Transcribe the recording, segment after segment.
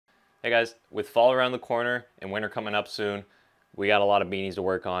Hey guys, with fall around the corner and winter coming up soon, we got a lot of beanies to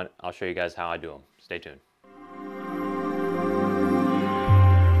work on. I'll show you guys how I do them. Stay tuned.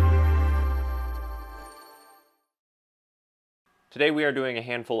 Today we are doing a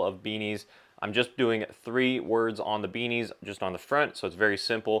handful of beanies. I'm just doing 3 words on the beanies, just on the front, so it's very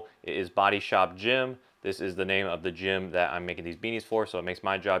simple. It is Body Shop Gym. This is the name of the gym that I'm making these beanies for, so it makes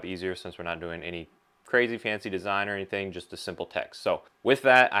my job easier since we're not doing any crazy fancy design or anything, just a simple text. So with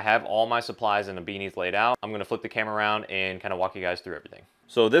that, I have all my supplies and the beanies laid out. I'm gonna flip the camera around and kind of walk you guys through everything.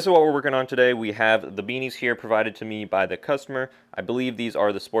 So this is what we're working on today. We have the beanies here provided to me by the customer. I believe these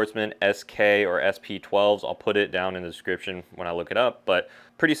are the Sportsman SK or SP12s. I'll put it down in the description when I look it up, but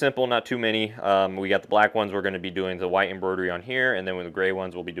pretty simple, not too many. We got the black ones, we're gonna be doing the white embroidery on here, and then with the gray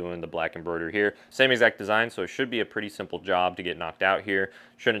ones, we'll be doing the black embroidery here. Same exact design, so it should be a pretty simple job to get knocked out here.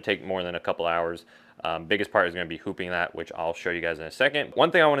 Shouldn't take more than a couple hours. Biggest part is going to be hooping that, which I'll show you guys in a second.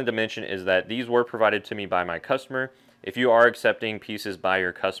 One thing I wanted to mention is that these were provided to me by my customer. If you are accepting pieces by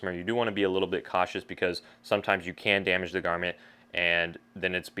your customer, you do want to be a little bit cautious because sometimes you can damage the garment and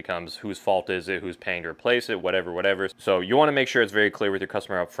then it becomes whose fault is it, who's paying to replace it, whatever. So you want to make sure it's very clear with your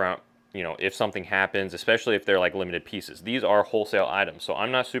customer up front, you know, if something happens, especially if they're like limited pieces. These are wholesale items, so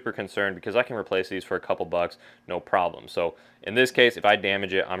I'm not super concerned because I can replace these for a couple bucks, no problem. So in this case, if I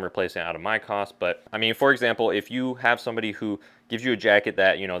damage it, I'm replacing it out of my cost. But I mean, for example, if you have somebody who gives you a jacket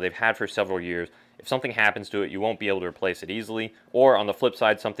that, you know, they've had for several years, if something happens to it, you won't be able to replace it easily. Or on the flip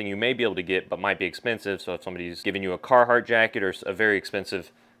side, something you may be able to get but might be expensive. So if somebody's giving you a Carhartt jacket or a very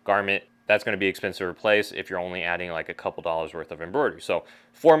expensive garment, that's going to be expensive to replace if you're only adding like a couple dollars worth of embroidery. So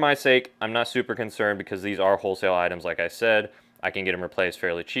for my sake, I'm not super concerned because these are wholesale items. Like I said, I can get them replaced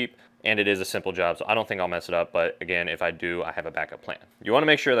fairly cheap and it is a simple job. So I don't think I'll mess it up. But again, if I do, I have a backup plan. You want to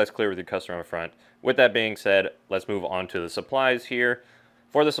make sure that's clear with your customer up front. With that being said, let's move on to the supplies here.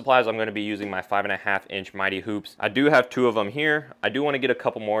 For the supplies, I'm going to be using my 5.5-inch Mighty hoops. I do have 2 of them here. I do want to get a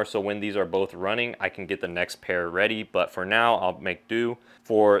couple more so when these are both running, I can get the next pair ready. But for now, I'll make do.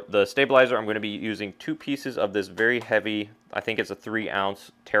 For the stabilizer, I'm going to be using 2 pieces of this very heavy, I think it's a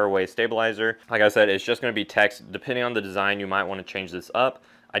 3-ounce tearaway stabilizer. Like I said, it's just going to be text. Depending on the design, you might want to change this up.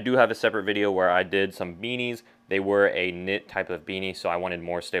 I do have a separate video where I did some beanies. They were a knit type of beanie, so I wanted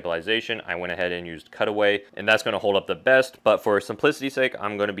more stabilization. I went ahead and used cutaway, and that's going to hold up the best. But for simplicity's sake,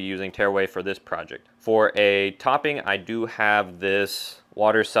 I'm going to be using tearaway for this project. For a topping, I do have this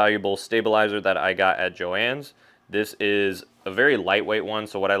water-soluble stabilizer that I got at Joann's. This is a very lightweight one,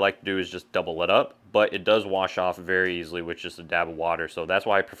 so what I like to do is just double it up, but it does wash off very easily with just a dab of water, so that's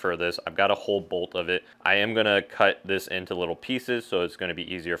why I prefer this. I've got a whole bolt of it. I am going to cut this into little pieces, so it's going to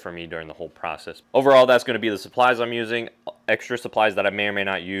be easier for me during the whole process. Overall, that's going to be the supplies I'm using. Extra supplies that I may or may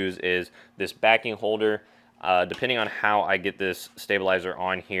not use is this backing holder. Depending on how I get this stabilizer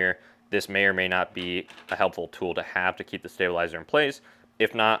on here, this may or may not be a helpful tool to have to keep the stabilizer in place.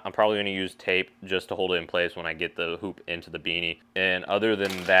 If not, I'm probably going to use tape just to hold it in place when I get the hoop into the beanie. And other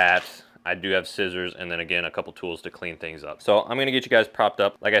than that, I do have scissors and then again, a couple tools to clean things up. So I'm going to get you guys propped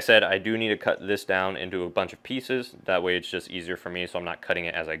up. Like I said, I do need to cut this down into a bunch of pieces. That way it's just easier for me, so I'm not cutting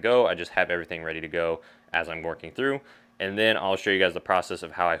it as I go. I just have everything ready to go as I'm working through. And then I'll show you guys the process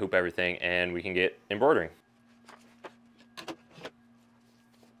of how I hoop everything and we can get embroidering.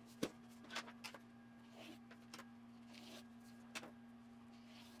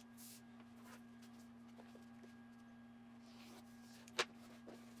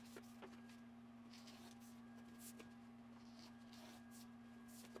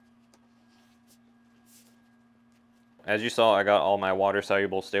 As you saw, I got all my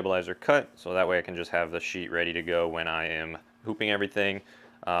water-soluble stabilizer cut, so that way I can just have the sheet ready to go when I am hooping everything.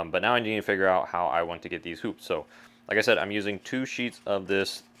 But now I need to figure out how I want to get these hoops. So, like I said, I'm using 2 sheets of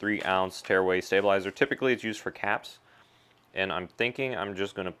this 3-ounce tearaway stabilizer. Typically, it's used for caps, and I'm thinking I'm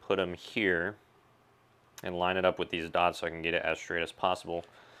just going to put them here and line it up with these dots so I can get it as straight as possible.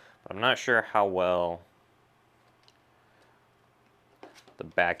 But I'm not sure how well the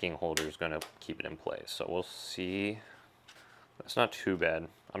backing holder is going to keep it in place. So we'll see. That's not too bad.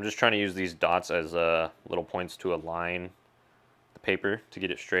 I'm just trying to use these dots as little points to align the paper to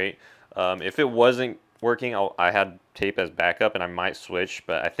get it straight. If it wasn't working, I had tape as backup and I might switch,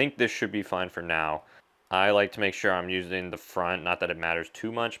 but I think this should be fine for now. I like to make sure I'm using the front, not that it matters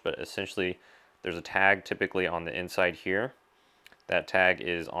too much, but essentially there's a tag typically on the inside here. That tag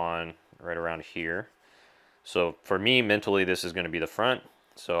is on right around here. So for me, mentally, this is going to be the front.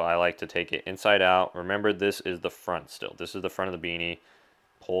 So I like to take it inside out. Remember, this is the front still. This is the front of the beanie.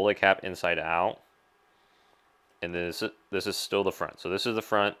 Pull the cap inside out. And this is still the front. So this is the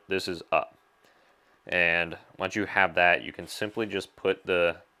front, this is up. And once you have that, you can simply just put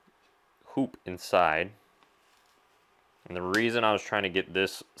the hoop inside. And the reason I was trying to get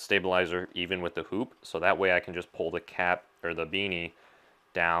this stabilizer even with the hoop, so that way I can just pull the cap or the beanie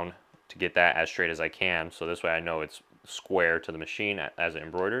down to get that as straight as I can. So this way I know it's square to the machine as it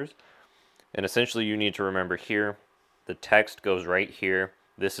embroiders. And essentially you need to remember here, the text goes right here.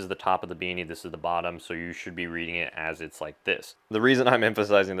 This is the top of the beanie, this is the bottom, so you should be reading it as it's like this. The reason I'm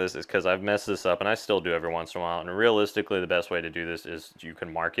emphasizing this is because I've messed this up, and I still do every once in a while, and realistically the best way to do this is you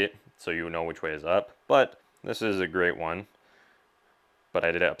can mark it so you know which way is up. But this is a great one, but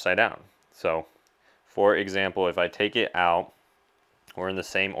I did it upside down. So for example, if I take it out, we're in the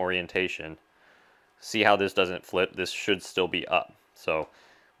same orientation. See how this doesn't flip? This should still be up. So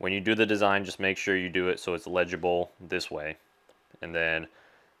when you do the design, just make sure you do it so it's legible this way. And then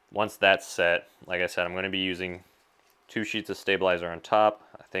once that's set, like I said, I'm going to be using 2 sheets of stabilizer on top.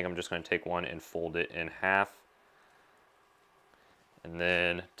 I think I'm just going to take one and fold it in half. And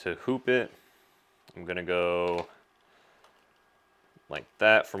then to hoop it, I'm going to go like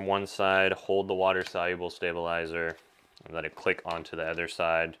that from one side, hold the water soluble stabilizer, and let it click onto the other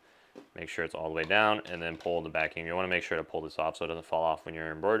side. Make sure it's all the way down, and then pull the backing. You want to make sure to pull this off so it doesn't fall off when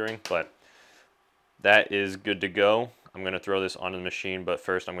you're embroidering, but that is good to go. I'm going to throw this onto the machine, but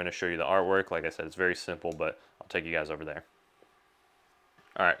first I'm going to show you the artwork. Like I said, it's very simple, but I'll take you guys over there.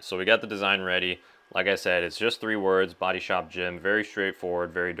 Alright, so we got the design ready. Like I said, it's just 3 words, Body Shop Gym, very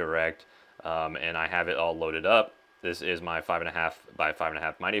straightforward, very direct, and I have it all loaded up. This is my 5.5 by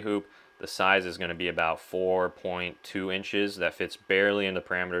 5.5 mighty hoop. The size is going to be about 4.2 inches. That fits barely into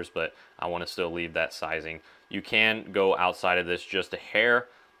parameters, but I want to still leave that sizing. You can go outside of this just a hair,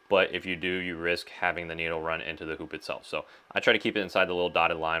 but if you do, you risk having the needle run into the hoop itself. So I try to keep it inside the little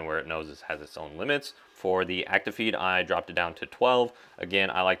dotted line where it knows it has its own limits. For the active feed, I dropped it down to 12.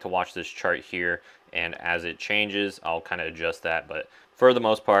 Again, I like to watch this chart here, and as it changes, I'll kind of adjust that. But for the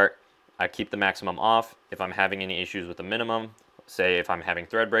most part, I keep the maximum off. If I'm having any issues with the minimum, say if I'm having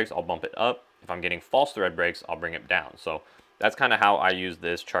thread breaks, I'll bump it up. If I'm getting false thread breaks, I'll bring it down. So that's kind of how I use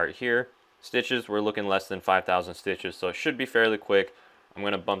this chart here. Stitches, we're looking less than 5,000 stitches, so it should be fairly quick. I'm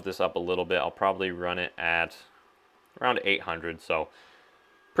going to bump this up a little bit. I'll probably run it at around 800, so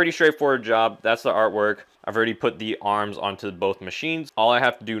pretty straightforward job. That's the artwork. I've already put the arms onto both machines. All I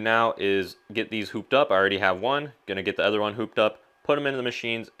have to do now is get these hooped up. I already have one. Gonna get the other one hooped up, put them into the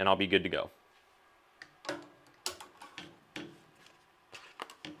machines, and I'll be good to go.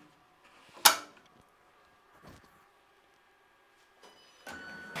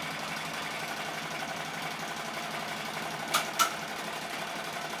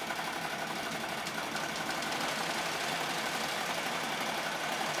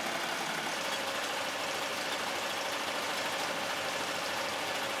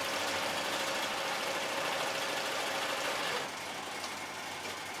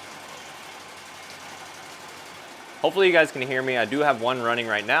 Hopefully you guys can hear me. I do have one running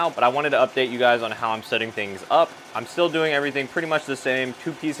right now, but I wanted to update you guys on how I'm setting things up. I'm still doing everything pretty much the same.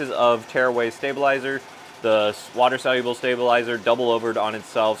 2 pieces of tearaway stabilizer, the water soluble stabilizer double overed on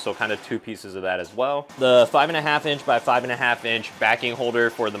itself, so kind of 2 pieces of that as well. The 5.5 inch by 5.5 inch backing holder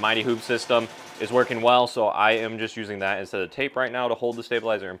for the Mighty Hoop system is working well, so I am just using that instead of tape right now to hold the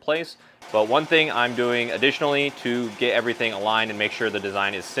stabilizer in place. But one thing I'm doing additionally to get everything aligned and make sure the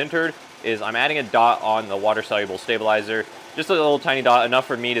design is centered is I'm adding a dot on the water soluble stabilizer, just a little tiny dot, enough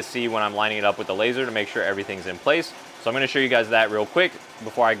for me to see when I'm lining it up with the laser to make sure everything's in place. So I'm going to show you guys that real quick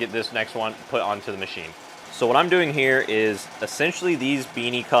before I get this next one put onto the machine. So what I'm doing here is essentially these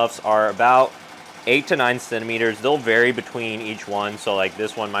beanie cuffs are about 8 to 9 centimeters. They'll vary between each one. So like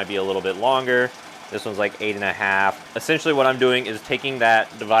this one might be a little bit longer. This one's like 8.5. Essentially what I'm doing is taking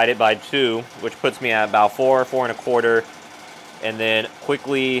that, divided by 2, which puts me at about 4, 4.25, and then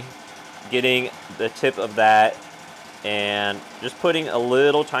quickly getting the tip of that and just putting a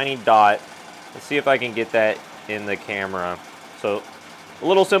little tiny dot. Let's see if I can get that in the camera. So a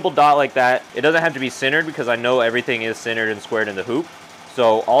little simple dot like that. It doesn't have to be centered because I know everything is centered and squared in the hoop.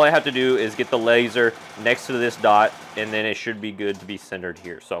 So all I have to do is get the laser next to this dot, and then it should be good to be centered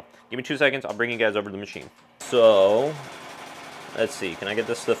here. So give me 2 seconds. I'll bring you guys over to the machine. So let's see. Can I get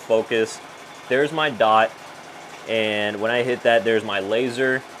this to focus? There's my dot. And when I hit that, there's my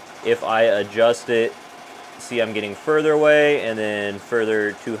laser. If I adjust it, see I'm getting further away and then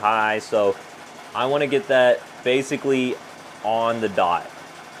further too high. So I want to get that basically on the dot.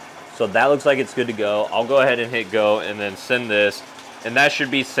 So that looks like it's good to go. I'll go ahead and hit go and then send this, and that should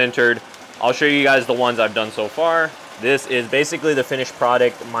be centered. I'll show you guys the ones I've done so far. This is basically the finished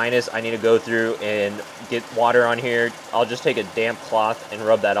product minus I need to go through and get water on here. I'll just take a damp cloth and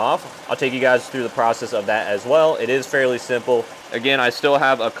rub that off. I'll take you guys through the process of that as well. It is fairly simple. Again, I still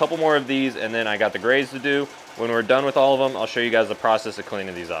have a couple more of these and then I got the grays to do. When we're done with all of them, I'll show you guys the process of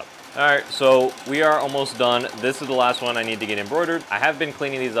cleaning these up. All right, so we are almost done. This is the last one I need to get embroidered. I have been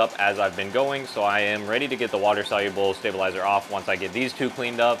cleaning these up as I've been going, so I am ready to get the water-soluble stabilizer off once I get these two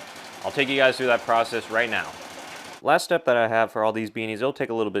cleaned up. I'll take you guys through that process right now. Last step that I have for all these beanies, it'll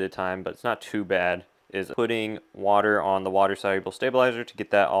take a little bit of time, but it's not too bad, is putting water on the water-soluble stabilizer to get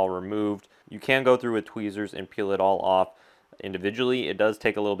that all removed. You can go through with tweezers and peel it all off individually. It does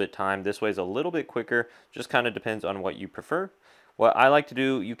take a little bit of time. This way is a little bit quicker, just kind of depends on what you prefer. What I like to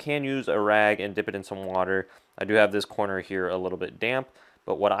do, you can use a rag and dip it in some water. I do have this corner here a little bit damp,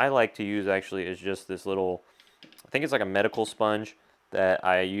 but what I like to use actually is just this little, I think it's like a medical sponge that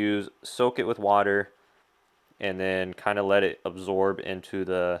I use, soak it with water, and then kind of let it absorb into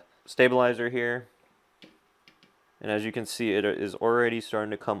the stabilizer here. And as you can see, it is already starting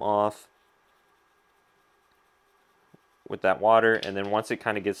to come off with that water. And then once it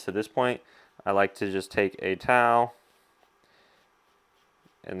kind of gets to this point, I like to just take a towel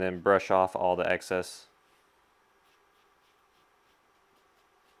and then brush off all the excess.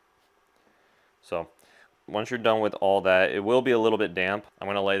 So once you're done with all that, it will be a little bit damp. I'm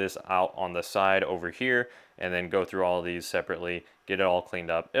going to lay this out on the side over here and then go through all of these separately, get it all cleaned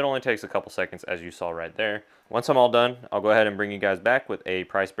up. It only takes a couple seconds, as you saw right there. Once I'm all done, I'll go ahead and bring you guys back with a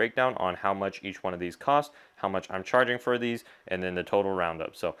price breakdown on how much each one of these cost, how much I'm charging for these, and then the total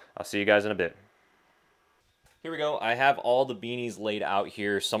roundup. So I'll see you guys in a bit. Here we go. I have all the beanies laid out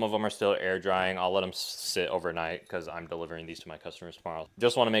here. Some of them are still air drying. I'll let them sit overnight because I'm delivering these to my customers tomorrow.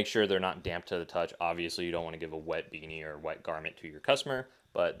 Just want to make sure they're not damp to the touch. Obviously, you don't want to give a wet beanie or wet garment to your customer,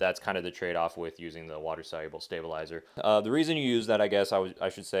 but that's kind of the trade-off with using the water-soluble stabilizer. The reason you use that, I guess I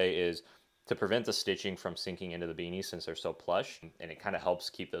should say, is to prevent the stitching from sinking into the beanie since they're so plush, and it kind of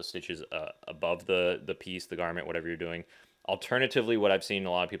helps keep those stitches above the piece, the garment, whatever you're doing. Alternatively, what I've seen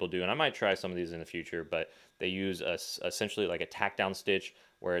a lot of people do, and I might try some of these in the future, but they use essentially like a tack down stitch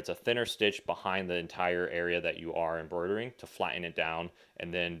where it's a thinner stitch behind the entire area that you are embroidering to flatten it down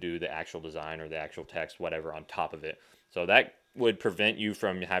and then do the actual design or the actual text, whatever, on top of it. So that would prevent you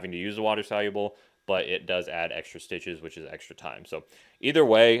from having to use the water soluble, but it does add extra stitches, which is extra time. So either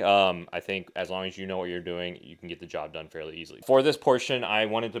way, I think as long as you know what you're doing, you can get the job done fairly easily. For this portion, I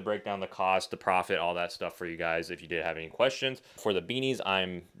wanted to break down the cost, the profit, all that stuff for you guys if you did have any questions. For the beanies,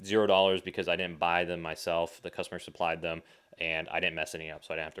 I'm $0 because I didn't buy them myself. The customer supplied them and I didn't mess any up,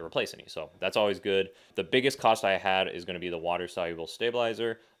 so I didn't have to replace any. So that's always good. The biggest cost I had is going to be the water-soluble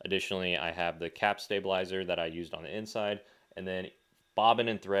stabilizer. Additionally, I have the cap stabilizer that I used on the inside, and then bobbin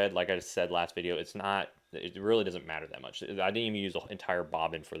and thread, like I said last video, it really doesn't matter that much. I didn't even use the entire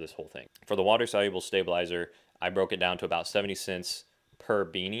bobbin for this whole thing. For the water-soluble stabilizer, I broke it down to about 70 cents per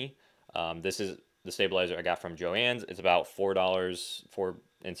beanie. This is the stabilizer I got from Joann's. It's about $4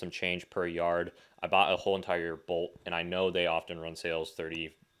 and some change per yard. I bought a whole entire bolt, and I know they often run sales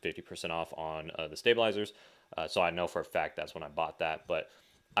 30–50% off on the stabilizers. So I know for a fact that's when I bought that, but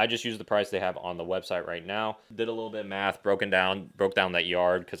I just used the price they have on the website right now. Did a little bit of math, broke down that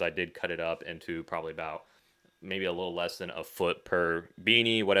yard because I did cut it up into probably about maybe a little less than a foot per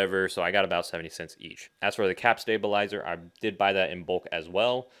beanie, whatever. So I got about 70 cents each. As for the cap stabilizer, I did buy that in bulk as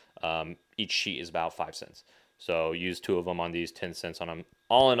well. Each sheet is about 5 cents. So use 2 of them on these, 10 cents on them.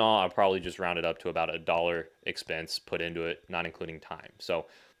 All in all, I'll probably just round it up to about $1 expense put into it, not including time. So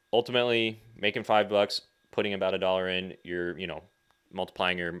ultimately, making $5, putting about $1 in, you're,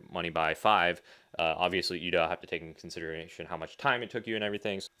 multiplying your money by 5. Obviously, you don't have to take into consideration how much time it took you and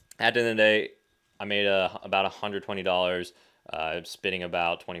everything. So at the end of the day, I made about $120, spending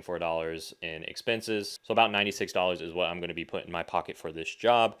about $24 in expenses. So about $96 is what I'm going to be putting in my pocket for this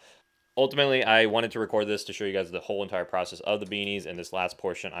job. Ultimately, I wanted to record this to show you guys the whole entire process of the beanies. And this last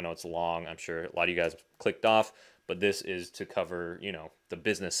portion, I know it's long. I'm sure a lot of you guys clicked off, but this is to cover, the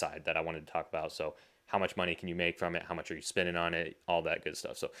business side that I wanted to talk about. So how much money can you make from it? How much are you spending on it? All that good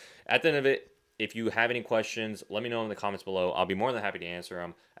stuff. So at the end of it, if you have any questions, let me know in the comments below. I'll be more than happy to answer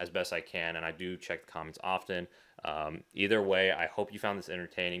them as best I can. And I do check the comments often. Either way, I hope you found this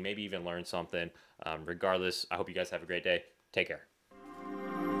entertaining, maybe even learned something. Regardless, I hope you guys have a great day. Take care.